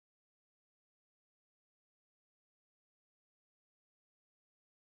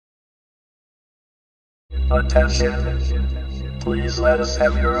Attention, please let us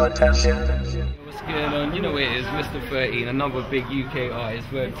have your attention. What's going on? You know what it is, Mr. 13, another big UK artist,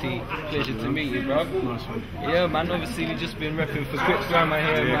 Verb T. Pleasure to meet you, bro. Nice one. Yeah, man, obviously you've just been repping for Quick Grammar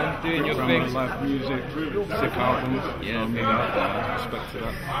here, man, doing your thing. Live music, sick albums. Yeah, big respect to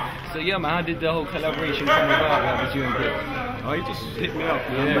that. So yeah, man, how did the whole collaboration come about, like, with you and Quick? Oh, he just hit me up,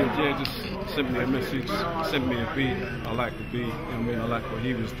 yeah, just sent me a message, sent me a beat. I like the beat, you know what I mean? I like what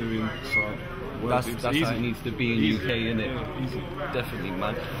he was doing, so that's how it needs to be in UK, innit? Yeah, easy. Definitely,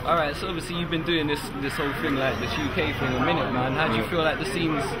 man. Alright, so obviously you've been doing this whole thing, like this UK thing, a minute, man. How do you feel like the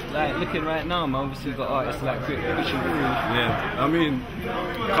scene's like looking right now, man? Obviously you've got artists like Quick pushing through. Yeah, I mean,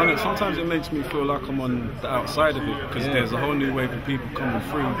 kind of sometimes it makes me feel like I'm on the outside of it, because there's a whole new wave of people coming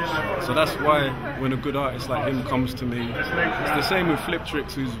through. So that's why when a good artist like him comes to me, it's the same with Flip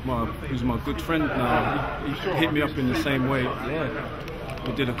Tricks, who's my good friend now. He hit me up in the same way. Yeah.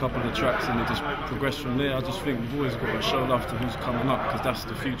 We did a couple of tracks and it just progressed from there. I just think we've always got to show love to who's coming up, because that's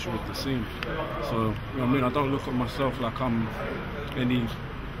the future of the scene. So, you know what I mean, I don't look at myself like I'm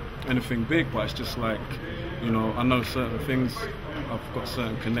anything big, but it's just like, you know, I know certain things, I've got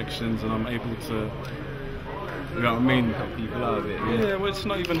certain connections and I'm able to, you know what I mean? Help people out of it. Yeah, well, it's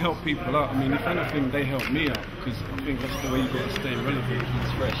not even help people out. I mean, if anything, they help me out, because I think that's the way you got to stay relevant.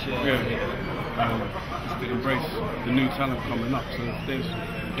 It's fresh, yeah. Just to embrace the new talent coming up. So if there's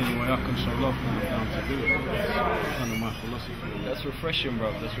any way I can show love, I'm down to do it. That's kind of my philosophy. That's refreshing,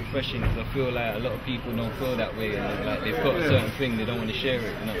 bro. That's refreshing, because I feel like a lot of people don't feel that way, and like they've got a certain thing, they don't want to share it.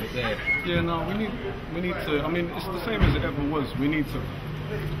 You know what I'm saying? Yeah, no, we need to. I mean, it's the same as it ever was. We need to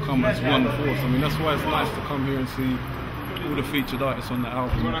come as one force. I mean, that's why it's nice to come here and see all the featured artists on the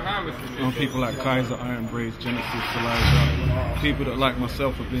album. You know, people like Kaiser, Iron Braids, Genesis, Elijah, people that like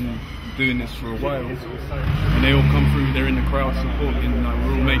myself have been doing this for a while, and they all come through. They're in the crowd supporting, like,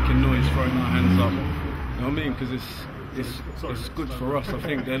 we're all making noise, throwing our hands up. You know what I mean? Because it's good for us. I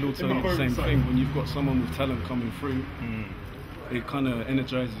think they'll all tell you the same thing. When you've got someone with talent coming through, it kind of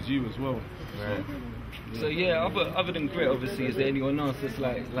energizes you as well. Right. So yeah, other than Grit, obviously, is there anyone else that's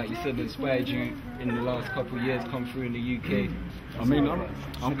like you said, inspired you in the last couple of years, come through in the UK? I mean,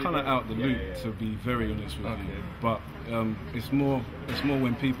 I'm kind of out the loop, to be very honest with you. But it's more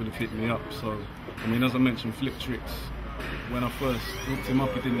when people have hit me up. So I mean, as I mentioned, Flip Tricks, when I first looked him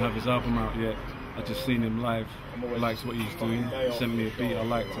up, he didn't have his album out yet. I just seen him live, liked what he was doing, he sent me a beat, I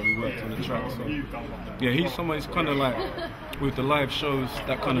liked it, we worked on the track. So yeah, he's someone, it's kind of like, with the live shows,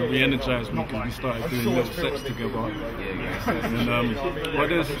 that kind of re-energized me, because we started doing little sets together. And but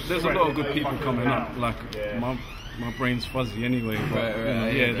there's a lot of good people coming up, like my brain's fuzzy anyway, but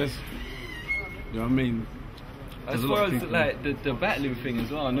yeah, there's, you know what I mean? As far as like the battling thing as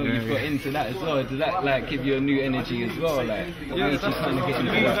well, I know you've got into that as well. Does that like give you a new energy as well? Like, yeah, it's just kind of getting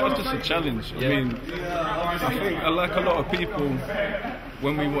into that. It's just a challenge. I mean, I think like a lot of people,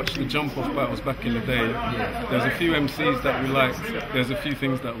 when we watched the jump off battles back in the day, there's a few MCs that we liked, there's a few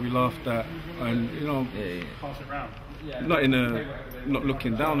things that we laughed at, and you know, not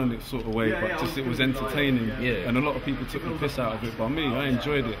looking down on it sort of way, but just it was entertaining. And a lot of people took the piss out of it, but me, I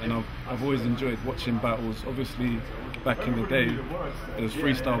enjoyed it, and I've always enjoyed watching battles. Obviously, back in the day, there's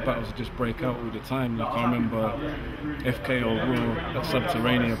freestyle battles that just break out all the time. Like I remember FKO Raw at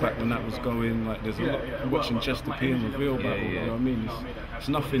Subterranean back when that was going. Like there's a lot, watching Chester P and Reveal battle. You know what I mean? It's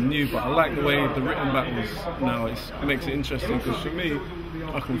nothing new, but I like the way the written battles now. It makes it interesting, because for me,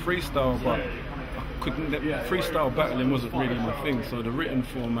 I can freestyle, but freestyle battling wasn't really my thing, so the written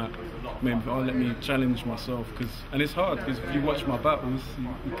format let me challenge myself, and it's hard, because if you watch my battles,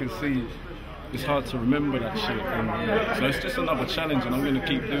 you can see it's hard to remember that shit, and so it's just another challenge, and I'm going to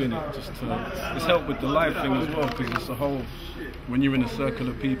keep doing it, just to, it's helped with the live thing as well, because it's a whole, when you're in a circle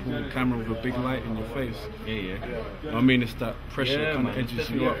of people, camera with a big light in your face, I mean, it's that pressure kind of edges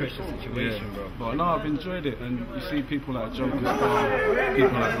you up. Pressure situation, bro. But no, I've enjoyed it, and you see people like Joker Star,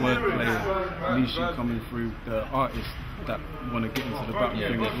 people like Wordplay, Nishi coming through, the artists that want to get into the battle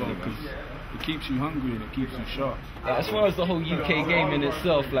thing as well, because it keeps you hungry and it keeps you sharp. As far as the whole UK game in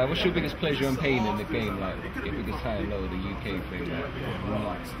itself, like, what's your biggest pleasure and pain in the game? Like, your biggest high and low, the UK thing?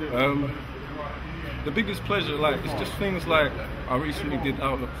 Like, the biggest pleasure, like, it's just things like, I recently did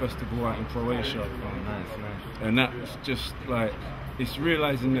Outlook Festival out in Croatia. Oh, nice. And that's just like, it's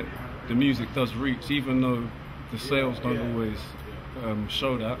realising that the music does reach, even though the sales don't always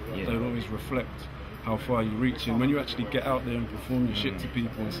show that, they don't always reflect how far you reach. And when you actually get out there and perform your shit to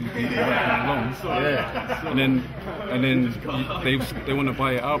people and see people rapping along, and then they want to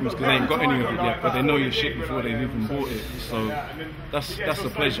buy your albums because they ain't got any of it yet, but they know your shit before they've even bought it. So that's a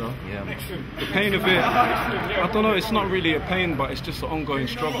pleasure. The pain of it, I don't know, it's not really a pain, but it's just an ongoing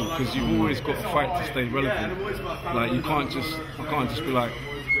struggle because you've always got to fight to stay relevant. Like I can't just be like,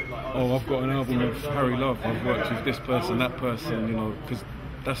 oh, I've got an album with Harry Love, I've worked with this person, that person, you know, because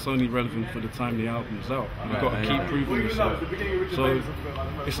that's only relevant for the time the album's out. You've got to keep proving yourself. So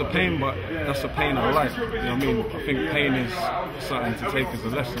it's a pain, but that's a pain I like. You know what I mean? I think pain is something to take as a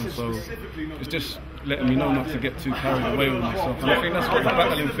lesson. So it's just letting me know not to get too carried away with myself. And I think that's what the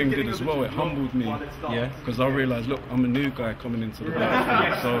battling thing did as well. It humbled me. Because I realised, look, I'm a new guy coming into the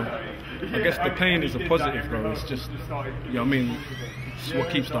battle. So I guess the pain is a positive, bro. It's just, you know what I mean? It's what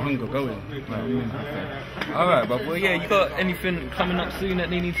keeps the hunger going. You know what I mean? Alright, but well, yeah, you got anything coming up soon that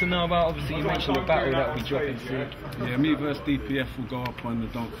they need to know about? Obviously, you mentioned the battle that will be dropping soon. Yeah, me versus DPF will go up on the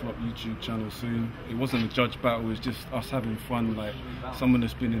Don't Flop YouTube channel soon. It wasn't a judge battle, it was just us having fun, like someone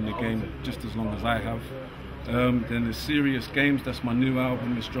that's been in the game just as long as I have. Then there's Serious Games, that's my new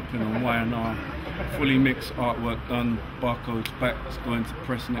album, it's dropping on Y&R. Fully mixed, artwork done, barcodes back, it's going to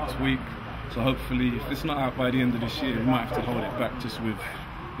press next week. So hopefully, if it's not out by the end of this year, we might have to hold it back just with,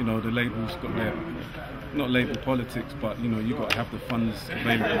 you know, the label's got their, not label politics, but you know, you got to have the funds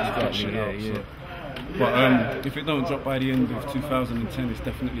available to get shit out. So. But if it don't drop by the end of 2010, it's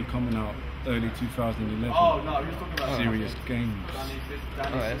definitely coming out early 2011. Serious Games.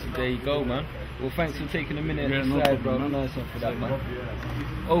 Alright, so there you go, man. Well, thanks for taking a minute Yeah, aside, no problem, bro. man. Nice one for that, man.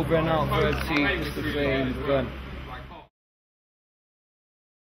 Over and out, Verb T, Mr. Fame, gone.